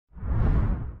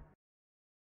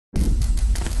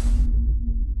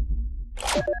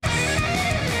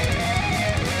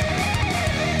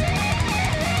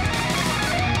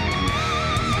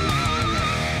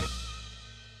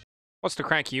What's the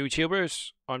crack,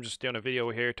 YouTubers? I'm just doing a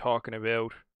video here talking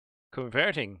about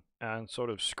converting and sort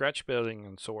of scratch building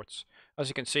and sorts. As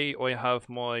you can see, I have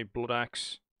my Blood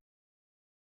Axe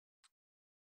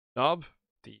knob,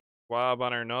 the WA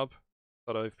banner knob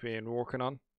that I've been working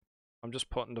on. I'm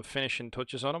just putting the finishing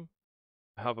touches on them.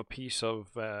 I have a piece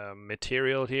of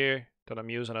material here that I'm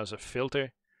using as a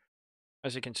filter.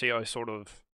 As you can see, it's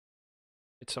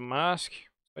a mask.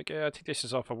 I think this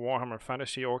is off a Warhammer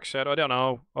Fantasy Orc set. I don't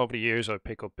know. Over the years, I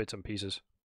pick up bits and pieces.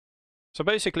 So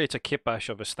basically, it's a kit bash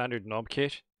of a standard knob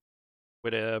kit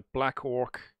with a Black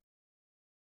Orc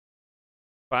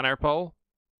banner pole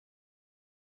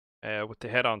with the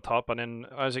head on top. And then,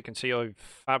 as you can see, I've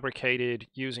fabricated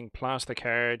using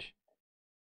plasticard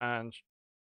and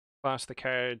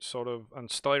and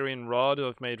styrene rod.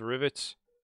 I've made rivets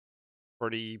for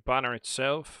the banner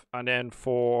itself. And then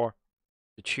for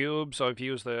the tubes, I've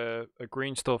used a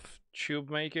green stuff tube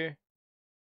maker,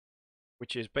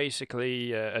 which is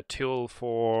basically a tool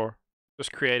for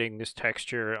just creating this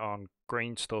texture on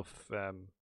green stuff.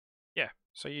 Yeah,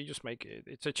 so you just make it.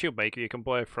 It's a tube maker. You can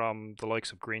buy it from the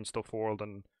likes of Green Stuff World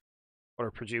and other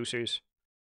producers.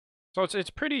 So it's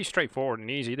pretty straightforward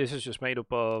and easy. This is just made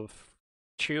up of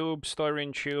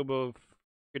styrene tube of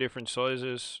two different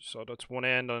sizes. So that's one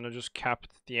end, and I just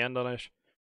capped the end on it.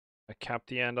 I capped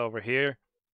the end over here.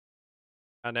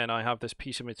 And then I have this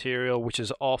piece of material which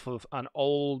is off of an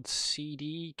old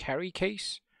CD carry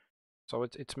case. So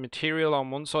it's material on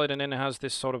one side, and then it has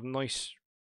this sort of nice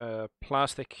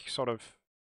plastic sort of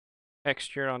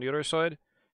texture on the other side.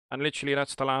 And literally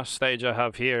that's the last stage I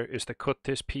have here, is to cut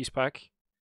this piece back.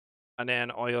 And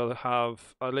then I'll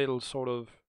have a little sort of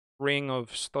ring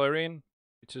of styrene,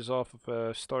 which is off of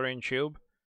a styrene tube.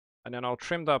 And then I'll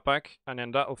trim that back, and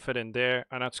then that'll fit in there.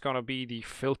 And that's going to be the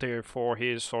filter for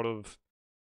his sort of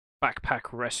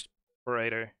backpack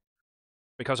respirator,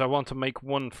 because I want to make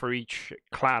one for each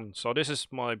clan. So this is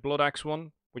my Blood Axe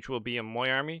one, which will be in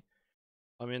my army.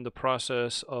 I'm in the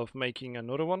process of making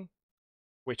another one,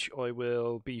 which I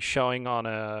will be showing on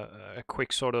a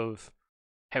quick sort of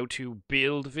how to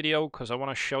build video, because I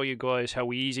want to show you guys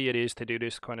how easy it is to do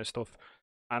this kind of stuff.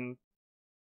 And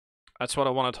that's what I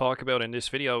want to talk about in this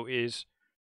video. Is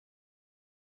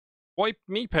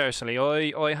me personally,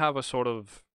 I have a sort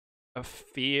of a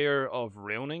fear of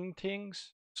ruining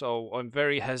things, so I'm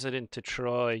very hesitant to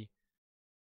try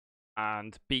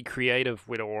and be creative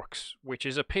with orcs, which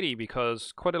is a pity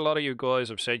because quite a lot of you guys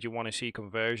have said you want to see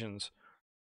conversions.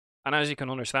 And as you can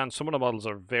understand, some of the models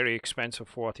are very expensive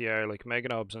for what they are, like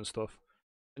Meganobs and stuff.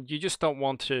 And you just don't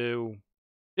want to...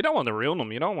 You don't want to ruin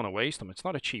them, you don't want to waste them. It's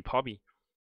not a cheap hobby.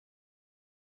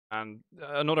 And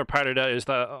another part of that is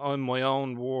that I'm my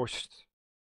own worst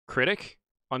critic.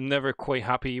 I'm never quite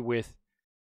happy with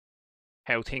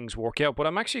how things work out, but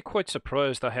I'm actually quite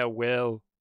surprised at how well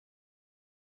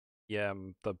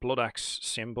the Blood Axe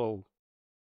symbol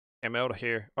came out of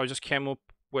here. I just came up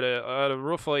with I had a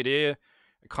rough idea,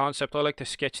 a concept. I like to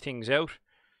sketch things out.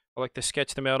 I like to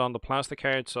sketch them out on the plastic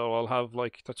card, so I'll have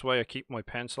that's why I keep my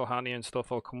pencil handy and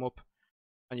stuff. I'll come up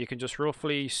and you can just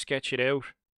roughly sketch it out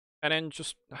and then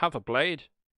just have a blade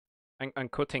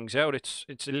and cut things out. It's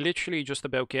literally just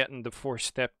about getting the first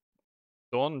step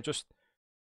done. Just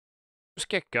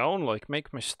get going,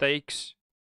 make mistakes,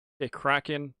 get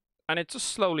cracking, and it just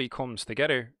slowly comes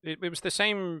together. It was the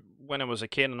same when I was a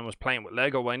kid and I was playing with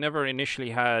Lego. I never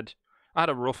initially I had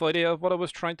a rough idea of what I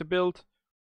was trying to build,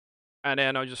 and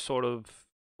then I just sort of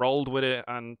rolled with it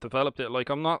and developed it.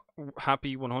 I'm not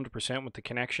happy 100% with the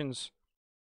connections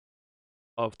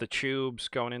of the tubes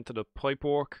going into the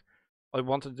pipework. I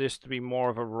wanted this to be more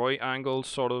of a right angle,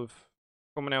 sort of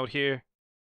coming out here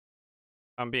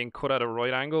and being cut at a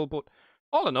right angle. But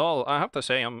all in all, I have to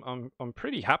say I'm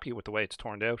pretty happy with the way it's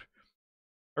turned out.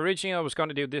 Originally, I was going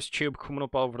to do this tube coming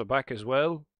up over the back as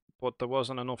well, but there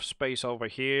wasn't enough space over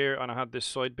here, and I had this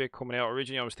side bit coming out.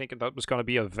 Originally, I was thinking that was going to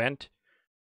be a vent,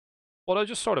 but I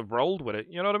just sort of rolled with it.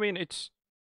 You know what I mean?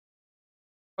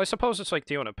 I suppose it's like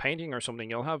doing a painting or something.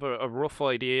 You'll have a rough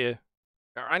idea,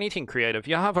 or anything creative.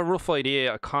 You have a rough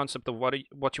idea, a concept of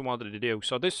what you wanted to do.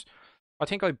 So this, I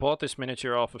think I bought this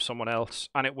miniature off of someone else,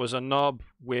 and it was a knob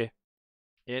with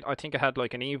it. I think it had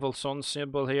like an evil sun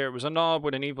symbol here. It was a knob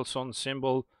with an evil sun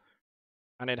symbol,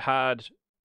 and it had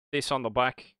this on the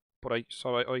back. But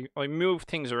I moved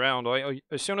things around.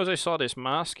 As soon as I saw this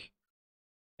mask,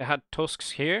 it had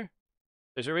tusks here.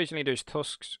 There's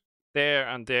tusks there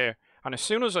and there. And as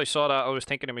soon as I saw that, I was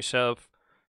thinking to myself,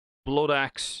 Blood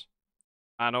Axe,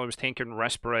 and I was thinking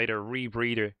respirator,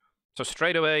 rebreather. So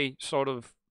straight away, sort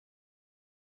of,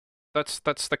 that's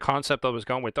the concept I was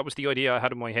going with. That was the idea I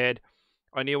had in my head.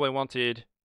 I knew I wanted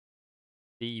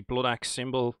the Blood Axe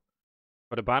symbol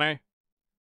for the banner.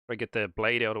 If I get the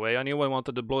blade out of the way, I knew I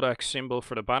wanted the Blood Axe symbol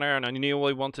for the banner, and I knew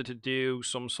I wanted to do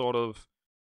some sort of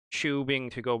tubing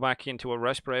to go back into a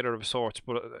respirator of sorts.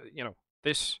 But you know,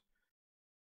 this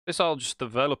all just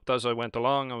developed as I went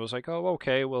along. I was like, oh,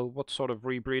 okay, well, what sort of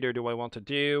rebreather do I want to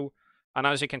do? And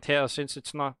as you can tell, since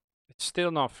it's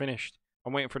still not finished.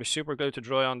 I'm waiting for the super glue to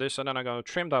dry on this, and then I'm going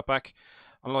to trim that back.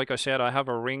 And like I said, I have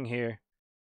a ring here,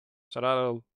 so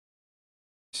that'll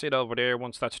sit over there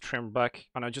once that's trimmed back.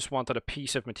 And I just wanted a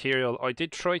piece of material. I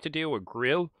did try to do a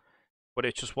grill, but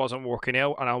it just wasn't working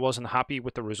out, and I wasn't happy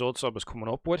with the results I was coming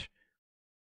up with.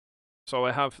 So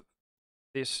I have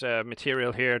this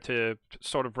material here to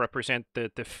sort of represent the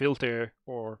filter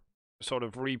or sort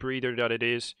of rebreather that it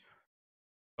is.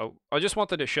 So I just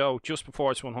wanted to show just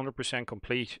before it's 100%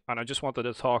 complete, and I just wanted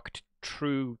to talk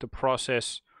through the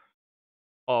process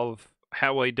of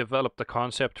how I developed the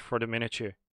concept for the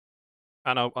miniature.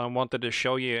 And I wanted to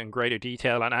show you in greater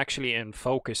detail and actually in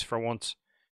focus for once,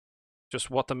 just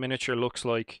what the miniature looks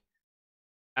like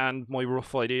and my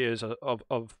rough ideas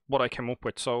of what I came up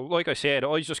with. So like I said,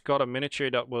 I just got a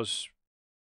miniature that was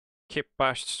kit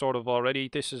bashed sort of already.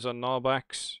 This is a Nob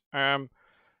Axe arm,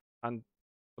 and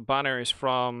the banner is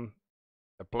from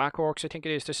the Black Orcs, I think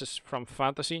it is. This is from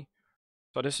Fantasy.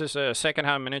 So this is a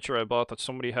second-hand miniature I bought that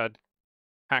somebody had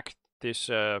hacked this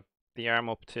the arm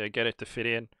up to get it to fit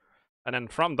in. And then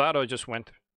from that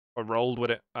I rolled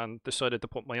with it and decided to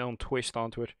put my own twist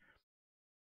onto it.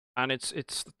 And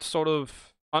it's sort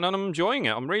of, and I'm enjoying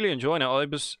it. I'm really enjoying it. I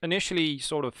was initially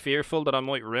sort of fearful that I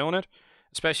might ruin it,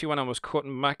 especially when I was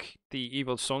cutting back the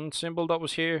Evil Sun symbol that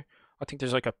was here. I think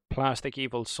there's like a plastic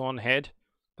Evil Sun head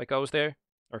that goes there,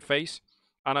 or face.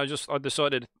 And I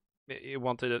decided I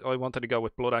wanted to go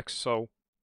with Blood Axe. So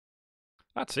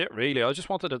that's it really. I just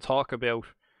wanted to talk about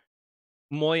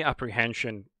my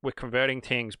apprehension with converting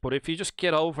things. But if you just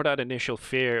get over that initial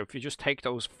fear, if you just take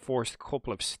those first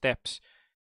couple of steps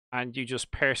and you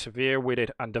just persevere with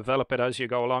it and develop it as you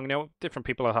go along. Now, different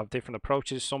people have different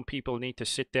approaches. Some people need to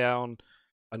sit down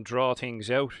and draw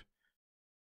things out,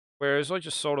 whereas I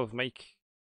just sort of make,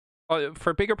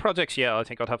 for bigger projects, yeah, I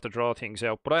think I'd have to draw things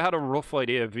out, but I had a rough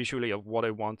idea visually of what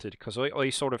I wanted, because I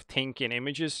sort of think in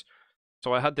images.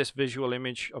 So I had this visual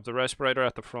image of the respirator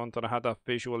at the front, and I had that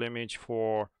visual image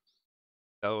for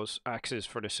those axes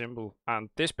for the symbol. And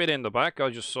this bit in the back, I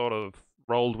just sort of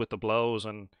rolled with the blows,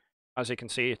 and as you can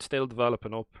see, it's still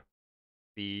developing up.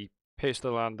 The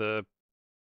pistol and the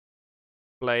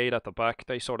blade at the back,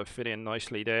 they sort of fit in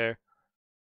nicely there.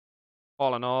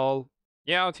 All in all,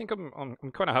 yeah, I think I'm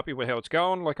kind of happy with how it's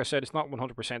going. Like I said, it's not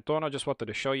 100% done. I just wanted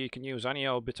to show you can use any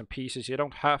old bits and pieces. You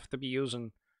don't have to be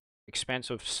using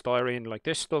expensive styrene like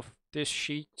this stuff. This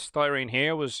sheet styrene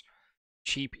here was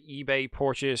cheap eBay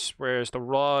purchase, whereas the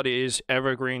rod is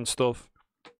evergreen stuff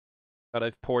that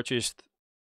I've purchased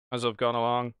as I've gone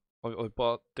along. I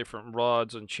bought different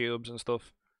rods and tubes and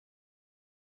stuff.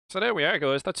 So there we are,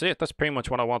 guys. That's it. That's pretty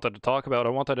much what I wanted to talk about. I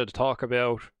wanted to talk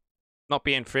about not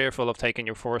being fearful of taking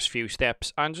your first few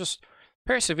steps and just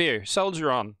persevere, soldier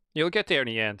on. You'll get there in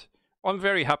the end. I'm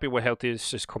very happy with how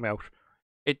this has come out.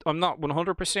 I'm not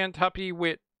 100% happy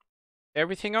with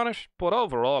everything on it, but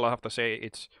overall I have to say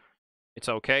it's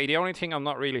okay. The only thing I'm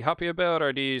not really happy about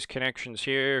are these connections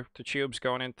here, the tubes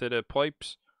going into the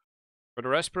pipes for the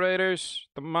respirators.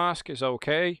 The mask is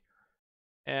okay.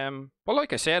 But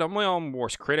like I said, I'm my own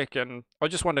worst critic, and I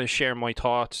just wanted to share my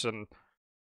thoughts and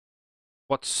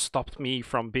what stopped me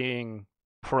from being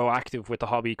proactive with the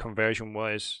hobby conversion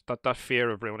wise, that fear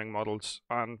of ruining models.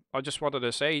 And I just wanted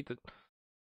to say that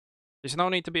there's no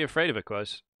need to be afraid of it,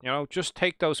 guys. You know, just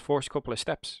take those first couple of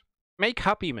steps. Make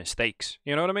happy mistakes,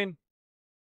 you know what I mean?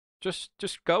 Just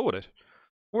go with it.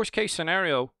 Worst case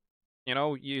scenario, you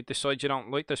know, you decide you don't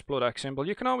like this Blood Axe symbol,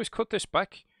 you can always cut this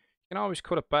back. You can always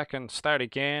cut it back and start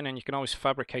again, and you can always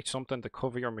fabricate something to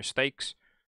cover your mistakes.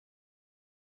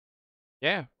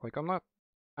 Yeah, like I'm not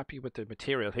happy with the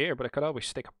material here, but I could always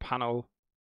stick a panel.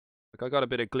 Like I got a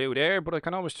bit of glue there, but I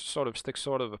can always sort of stick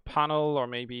sort of a panel, or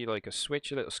maybe like a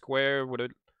switch, a little square with a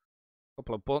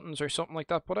couple of buttons or something like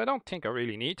that. But I don't think I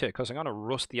really need to, because I'm going to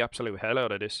rust the absolute hell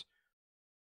out of this.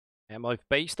 I've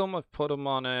based them. I've put them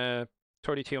on a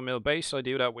 32mm base. I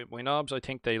do that with my knobs. I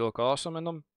think they look awesome in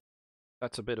them.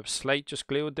 That's a bit of slate just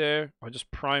glued there. I just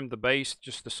primed the base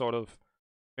just to sort of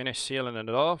finish sealing it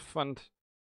off, and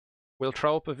we'll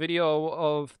throw up a video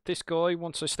of this guy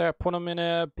once I start putting him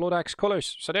in Blood Axe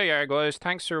colours. So there you are, guys.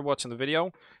 Thanks for watching the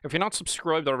video. If you're not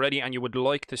subscribed already and you would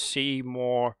like to see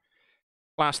more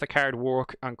plasticard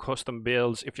work and custom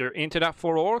builds, if you're into that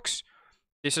for orcs,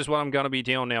 this is what I'm going to be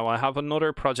doing now. I have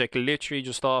another project literally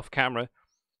just off camera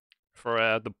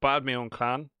for the Badmeon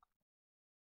clan.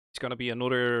 It's going to be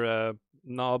another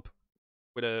knob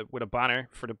with a banner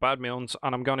for the Badmeons,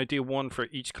 and I'm going to do one for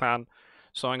each clan.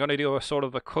 So I'm going to do a sort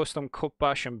of a custom cut,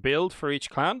 bash, and build for each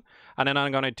clan, and then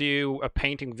I'm going to do a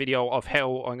painting video of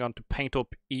how I'm going to paint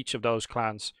up each of those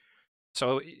clans.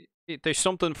 So there's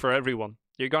something for everyone.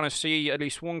 You're going to see at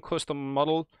least one custom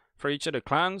model for each of the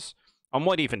clans. I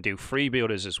might even do free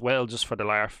builders as well, just for the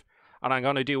laugh. And I'm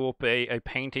going to do up a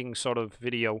painting sort of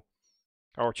video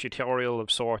or tutorial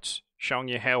of sorts, showing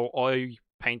you how I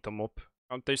paint them up.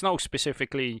 There's no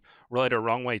specifically right or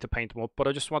wrong way to paint them up, but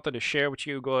I just wanted to share with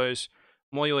you guys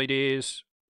my ideas,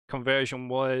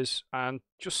 conversion-wise, and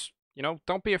just, you know,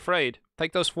 don't be afraid.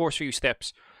 Take those first few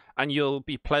steps, and you'll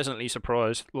be pleasantly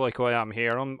surprised, like I am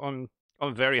here. I'm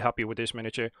very happy with this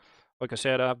miniature. Like I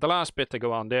said, the last bit to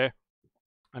go on there,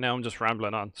 and now I'm just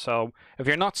rambling on. So if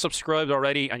you're not subscribed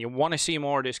already and you want to see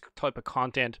more of this type of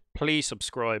content, please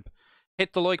subscribe.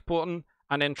 Hit the like button,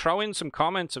 and then throw in some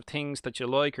comments of things that you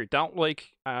like or don't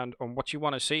like, and on what you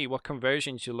want to see, what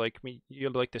conversions you'd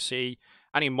like to see,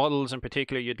 any models in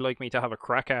particular you'd like me to have a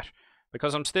crack at,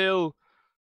 because I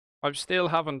still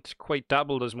haven't quite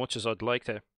dabbled as much as I'd like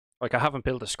to. Like, I haven't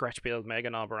built a scratch build Mega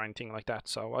Knob or anything like that,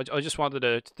 so I just wanted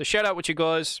to share that with you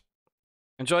guys.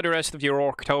 Enjoy the rest of your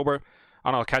October,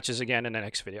 and I'll catch you again in the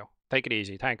next video. Take it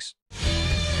easy. Thanks.